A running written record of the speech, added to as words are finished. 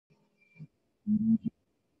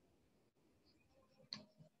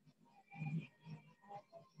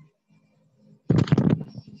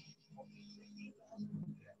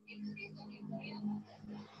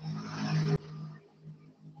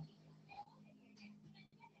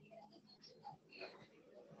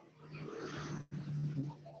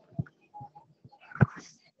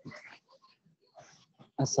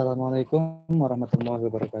Assalamualaikum warahmatullahi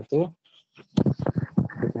wabarakatuh.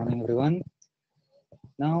 Good morning, everyone.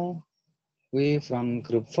 Now, we from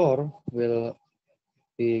Group 4 will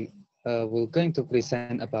going to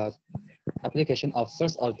present about application of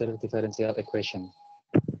first-order differential equation.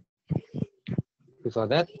 Before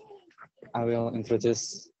that, I will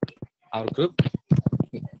introduce our group.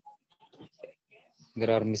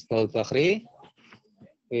 There are Misbakhul Bahri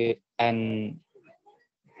and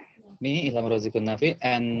me, Ilham Roziqun Nafik,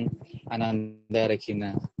 and Ananda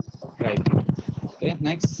Regina. Right. Okay,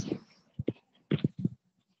 next.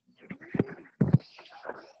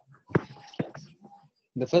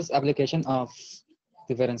 The first application of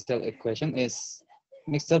differential equation is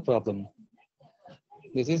mixture problem.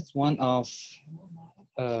 This is one of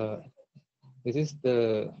this is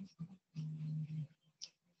the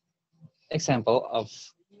example of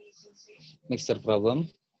mixture problem.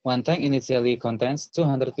 One tank initially contains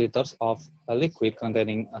 200 liters of a liquid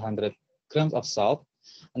containing 100 grams of salt.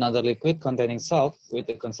 Another liquid containing salt with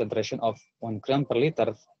a concentration of 1 gram per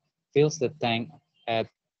liter fills the tank at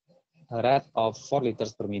a rate of 4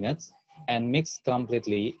 liters per minute and mix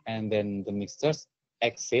completely, and then the mixtures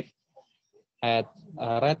exit at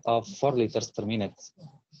a rate of 4 liters per minute.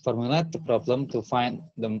 Formulate the problem to find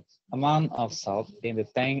the amount of salt in the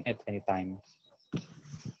tank at any time.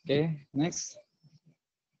 Okay, next.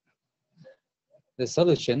 The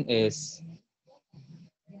solution is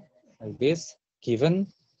like this.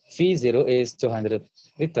 Given V0 is 200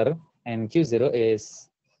 liter and Q0 is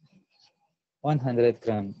 100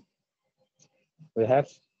 gram. We have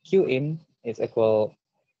Q in is equal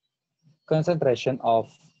concentration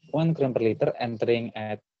of 1 gram per liter entering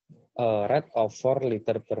at a rate of 4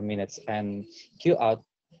 liter per minute, and Q out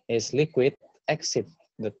is liquid exit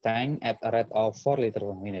the tank at a rate of 4 liter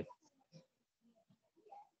per minute.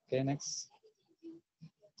 Okay, next.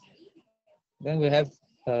 Then we have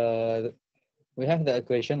the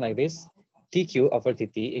equation like this: dq over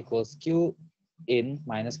dt equals q in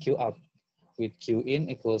minus q out, with q in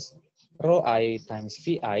equals rho I times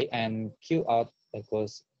vi and q out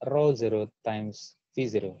equals rho 0 times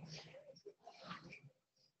v0.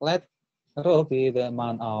 Let rho be the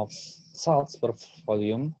amount of salts per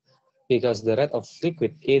volume. Because the rate of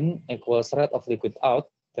liquid in equals rate of liquid out,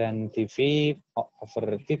 then dv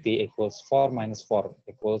over dt equals 4 minus 4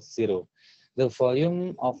 equals 0. The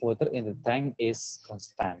volume of water in the tank is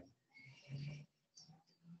constant.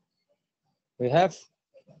 We have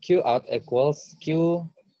Q out equals Q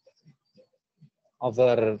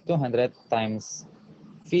over 200 times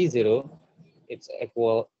V0. It's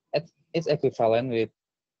equivalent with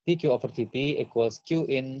dq over dt equals Q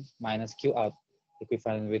in minus Q out,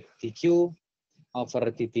 equivalent with dq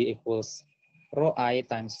over dt equals rho I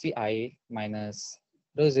times vi minus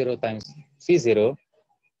rho 0 times v0,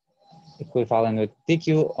 equivalent with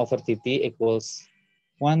dq over dt equals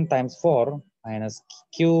 1 times 4 minus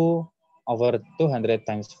q over 200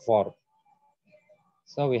 times 4.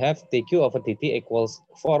 So we have dq over dt equals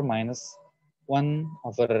 4 minus 1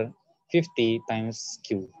 over 50 times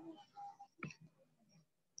q.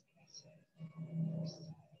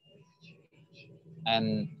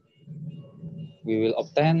 And we will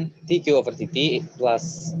obtain dq over dt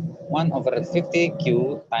plus 1 over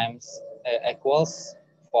 50q times equals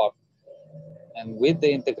 4. And with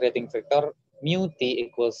the integrating factor, mu t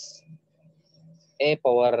equals a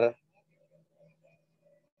power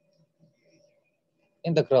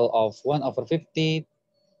integral of 1 over 50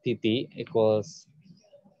 dt equals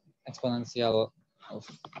exponential of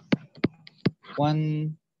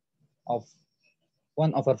 1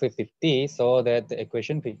 over 50t, so that the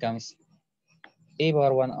equation becomes a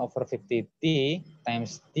power 1 over 50t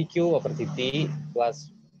times dq over dt plus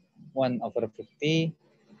 1 over 50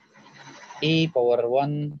 e power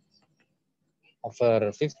 1 over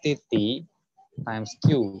 50t times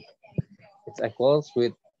q. It's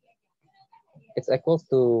equals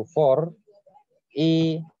to 4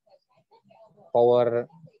 e power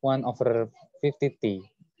 1 over 50t.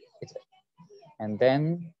 And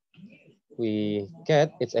then we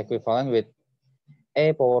get its equivalent with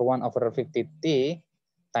a power 1 over 50t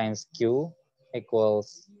times q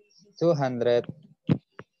equals 200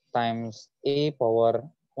 times e power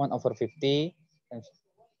 1 over 50 times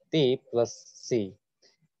t plus c.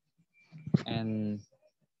 And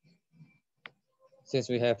since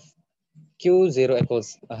we have Q0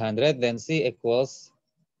 equals 100, then C equals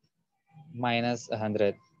minus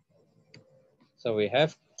 100. So we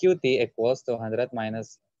have Qt equals to 100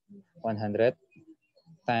 minus 100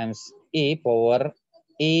 times E power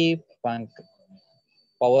E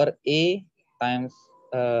power E times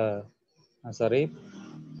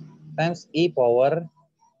times E power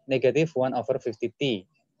negative 1 over 50t.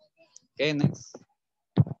 Okay, next.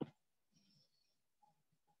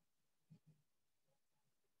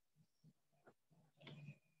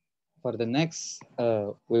 For the next,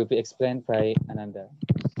 will be explained by Ananda.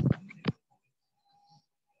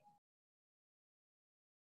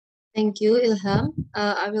 Thank you, Ilham.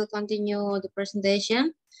 I will continue the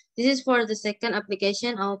presentation. This is for the second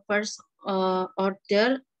application of first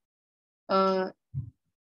order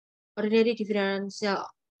ordinary differential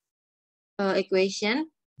equation.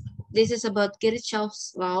 This is about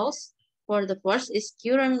Kirchhoff's laws. For the first is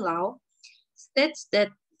Courant law, states that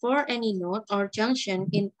for any node or junction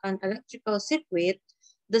in an electrical circuit,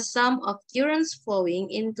 the sum of currents flowing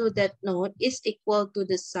into that node is equal to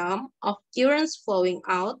the sum of currents flowing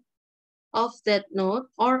out of that node,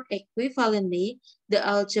 or equivalently, the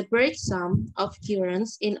algebraic sum of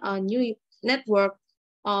currents in a new network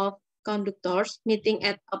of conductors meeting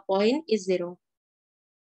at a point is zero.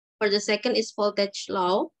 For the second is voltage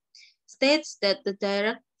law, states that the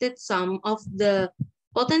directed sum of the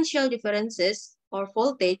potential differences or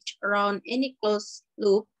voltage around any closed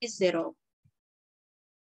loop is zero.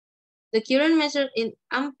 The current measured in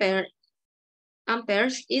amperes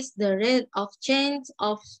is the rate of change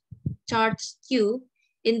of charge Q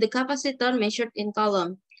in the capacitor measured in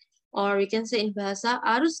coulomb. Or we can say in bahasa,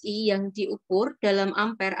 arus I yang diukur dalam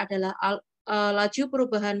ampere adalah laju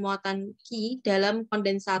perubahan muatan Q dalam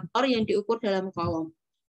kondensator yang diukur dalam kolom.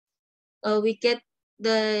 We get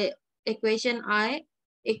the equation I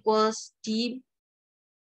equals D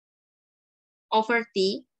over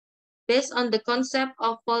T based on the concept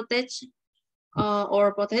of voltage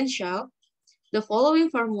or potential. The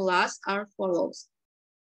following formulas are follows.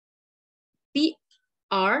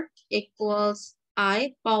 PR equals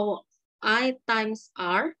I power I times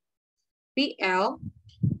R. PL,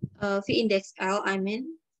 V index L,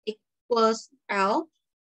 equals L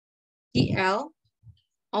dL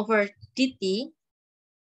over dt,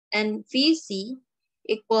 and VC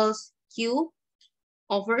equals Q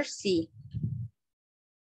over C.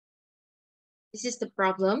 This is the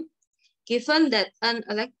problem. Given that an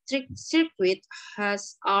electric circuit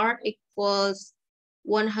has R equals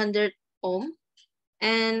 100 ohm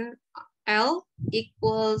and L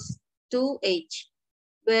equals 2H,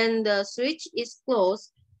 when the switch is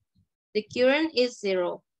closed, the current is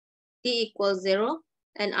zero, T equals 0,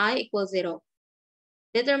 and I equals 0.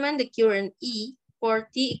 Determine the current E for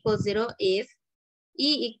T equals 0 if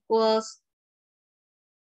E equals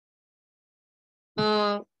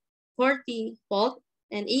 40 volt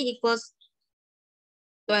and E equals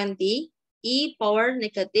 20, E power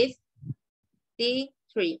negative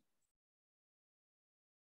T3.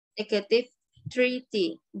 Negative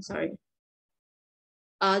 3T, I'm sorry.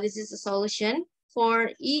 This is a solution.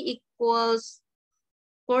 For E equals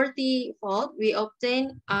 40 volt, we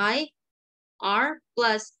obtain I R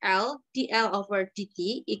plus L dL over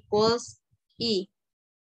dt equals E,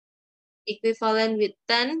 equivalent with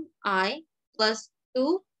 10 I plus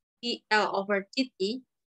 2 dL over dt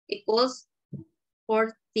equals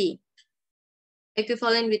 40,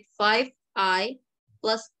 equivalent with 5 I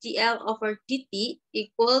plus dL over dt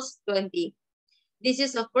equals 20. This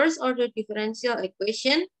is a first order differential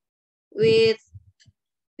equation with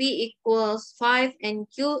P equals 5 and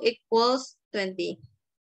Q equals 20.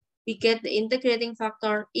 We get the integrating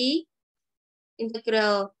factor E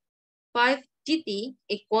integral 5 dt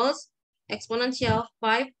equals exponential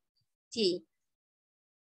 5t.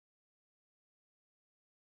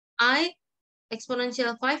 I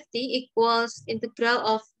exponential 5t equals integral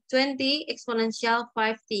of 20 exponential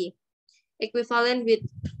 5t, equivalent with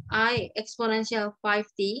I exponential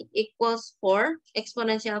 5t equals 4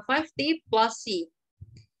 exponential 5t plus c,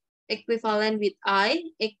 equivalent with I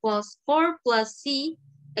equals 4 plus c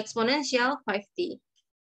exponential 5t.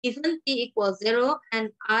 Given t equals 0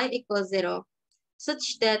 and I equals 0,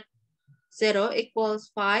 such that 0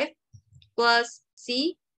 equals 5 plus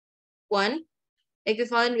c 1,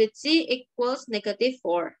 equivalent with c equals negative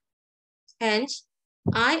 4. Hence,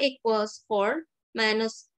 I equals 4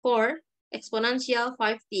 minus 4 exponential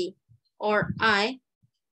 5t, or I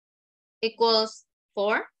equals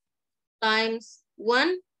 4 times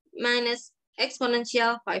 1 minus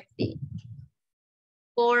exponential 5t.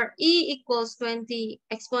 For E equals 20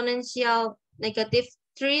 exponential negative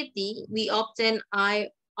 3t, we obtain I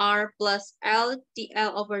R plus L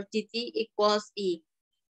dl over dt equals E.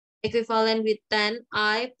 Equivalent with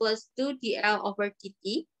 10I plus 2 dl over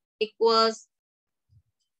dt equals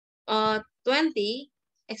 20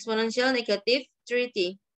 exponential negative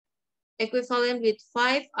 3t. Equivalent with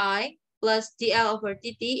 5I plus dl over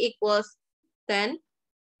dt equals 10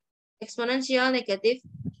 exponential negative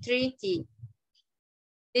 3t.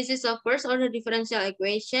 This is a first order differential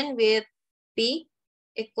equation with P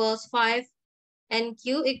equals 5 and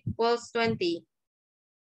Q equals 20.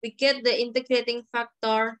 We get the integrating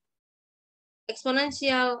factor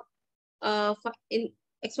exponential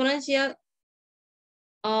exponential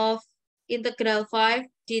of integral 5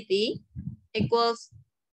 dt equals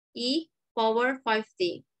e power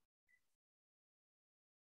 5t.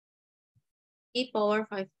 E power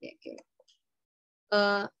 5t. Okay.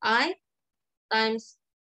 I times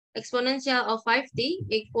exponential of 5t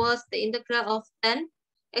equals the integral of 10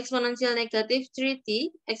 exponential negative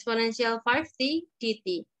 3t exponential 5t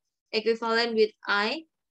dt. Equivalent with I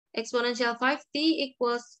exponential 5t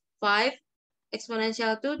equals 5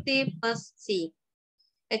 exponential 2t plus c.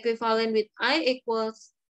 Equivalent with I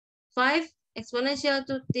equals 5 exponential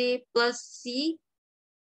 2t plus c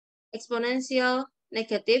exponential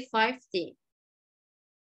negative 5t.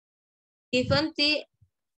 Given t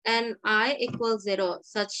and I equals 0,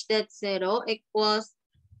 such that 0 equals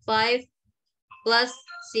 5 plus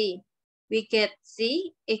c. We get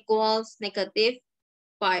c equals negative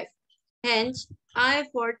 5. Hence, I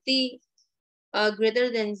for t greater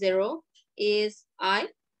than 0 is I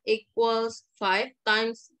equals 5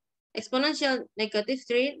 times exponential negative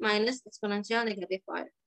 3 minus exponential negative 5.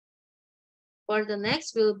 For the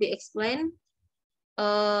next will be explained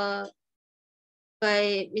by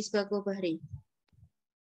Misbakhul Bahri.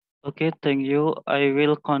 Okay, thank you. I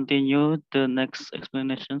will continue the next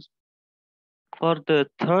explanations. For the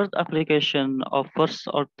third application of first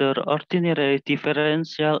order ordinary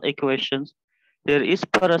differential equations, there is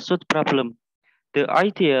parachute problem. The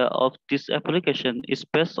idea of this application is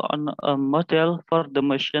based on a model for the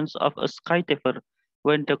motions of a skydiver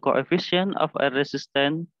when the coefficient of air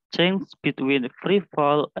resistance changes between free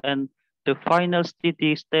fall and the final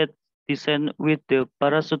steady state descent with the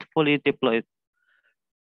parachute fully deployed.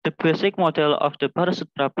 The basic model of the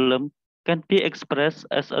parachute problem can be expressed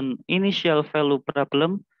as an initial value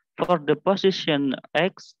problem for the position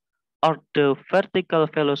x or the vertical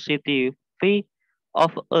velocity v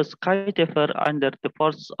of a skydiver under the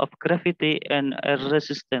force of gravity and air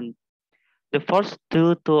resistance. The force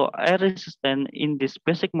due to air resistance in this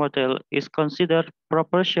basic model is considered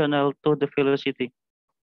proportional to the velocity.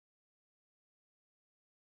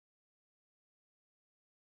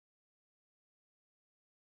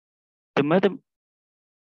 The,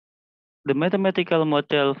 the mathematical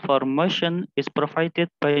model for motion is provided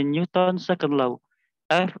by Newton's second law,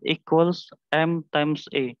 F equals m times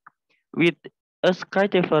a, with a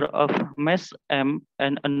skydiver of mass m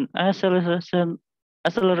and an acceleration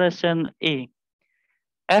a.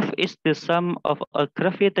 F is the sum of a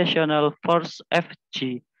gravitational force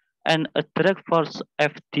Fg and a drag force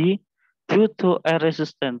Fd due to a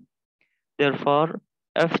resistance. Therefore,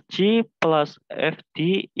 Fg plus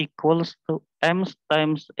Fd equals to m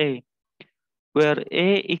times a, where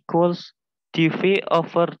a equals dv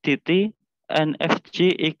over dt and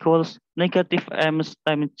Fg equals negative m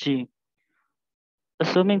times g.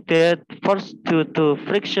 Assuming that force due to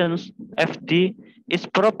frictions Fd is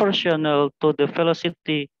proportional to the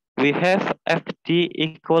velocity, we have Fd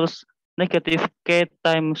equals negative k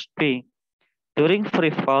times p. During free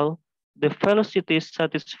fall, the velocity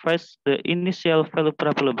satisfies the initial value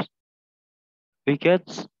problems. We get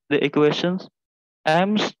the equations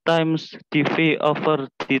m times dv over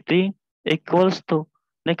dt equals to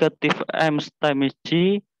negative m times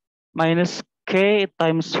g minus k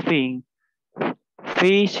times v.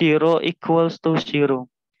 V0 equals to 0.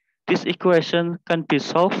 This equation can be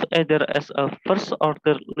solved either as a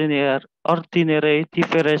first-order linear ordinary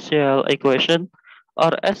differential equation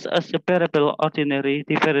or as a separable ordinary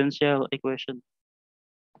differential equation.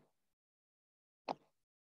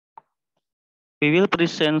 We will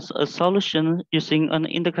present a solution using an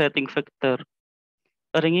integrating factor,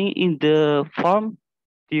 arranging in the form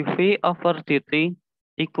dv over dt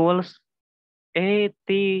equals at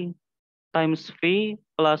times v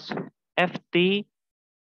plus ft.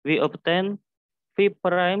 We obtain v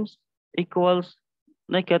primes equals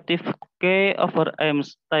negative k over m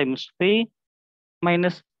times v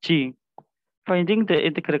minus g. Finding the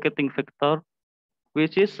integrating factor,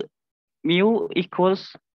 which is mu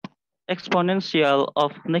equals exponential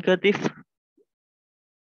of negative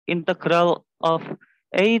integral of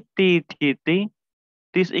at dt.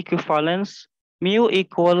 This equivalence mu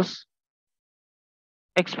equals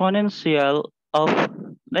exponential of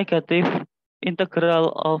negative integral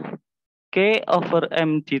of k over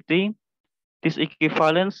m dt. This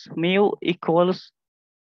equivalence mu equals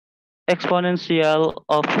exponential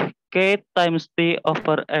of k times t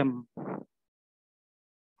over m.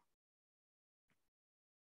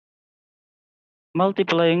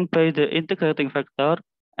 Multiplying by the integrating factor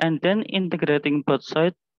and then integrating both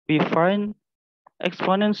sides, we find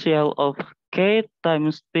exponential of k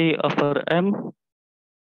times t over m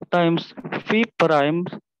times v prime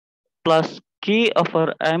plus k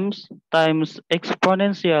over m times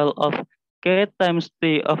exponential of k times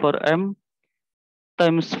t over m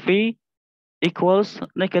times v equals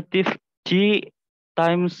negative g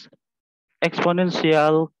times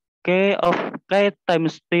exponential k of k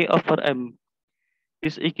times t over m.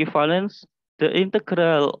 This equivalence the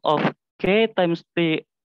integral of k times t.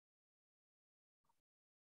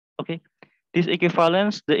 Okay, this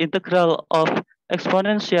equivalence the integral of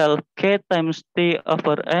exponential k times t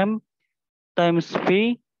over m times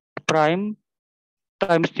v prime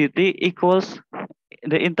times dt equals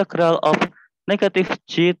the integral of negative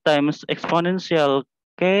g times exponential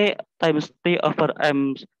k times t over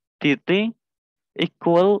m dt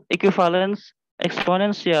equivalence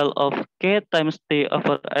exponential of k times t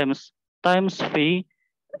over m times v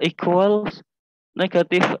equals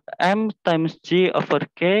negative m times g over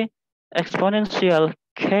k exponential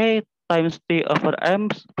k times t over m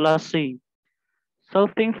plus c.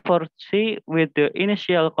 Solving for c with the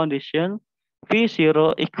initial condition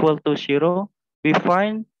v0 equal to 0, we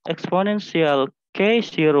find exponential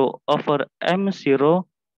k0 over m0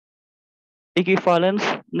 equivalence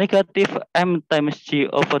negative m times g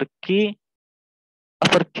over k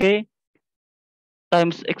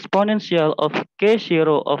times exponential of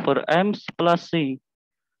k0 over m plus c.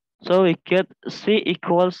 So we get c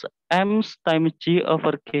equals m times g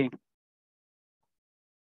over k.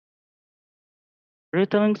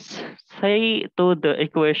 Returning c to the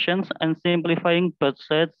equations and simplifying both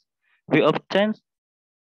sides, we obtain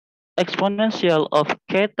exponential of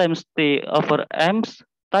k times t over m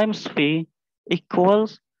times v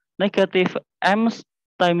equals negative m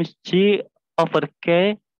times g over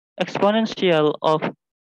k exponential of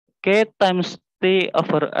k times t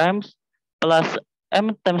over m plus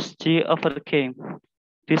m times g over k.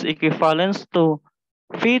 This equivalence to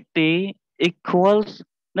Vt equals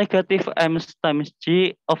negative m times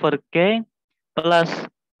g over k plus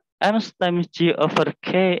m times g over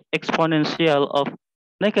k exponential of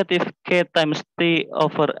negative k times t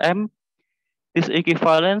over m. This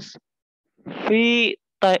equivalence v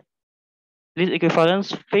this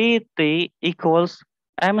equivalence Vt equals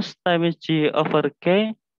m times g over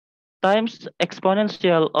k times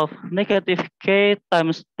exponential of negative k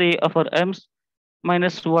times t over m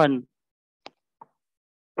minus 1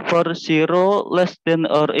 for 0 less than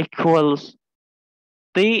or equals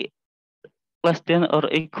t less than or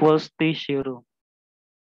equals t0.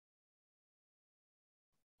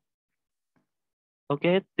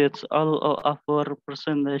 Okay, that's all of our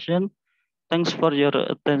presentation. Thanks for your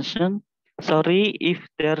attention. Sorry if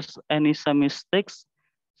there's some mistakes.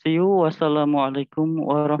 See you. Wassalamualaikum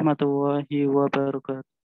warahmatullahi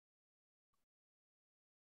wabarakatuh.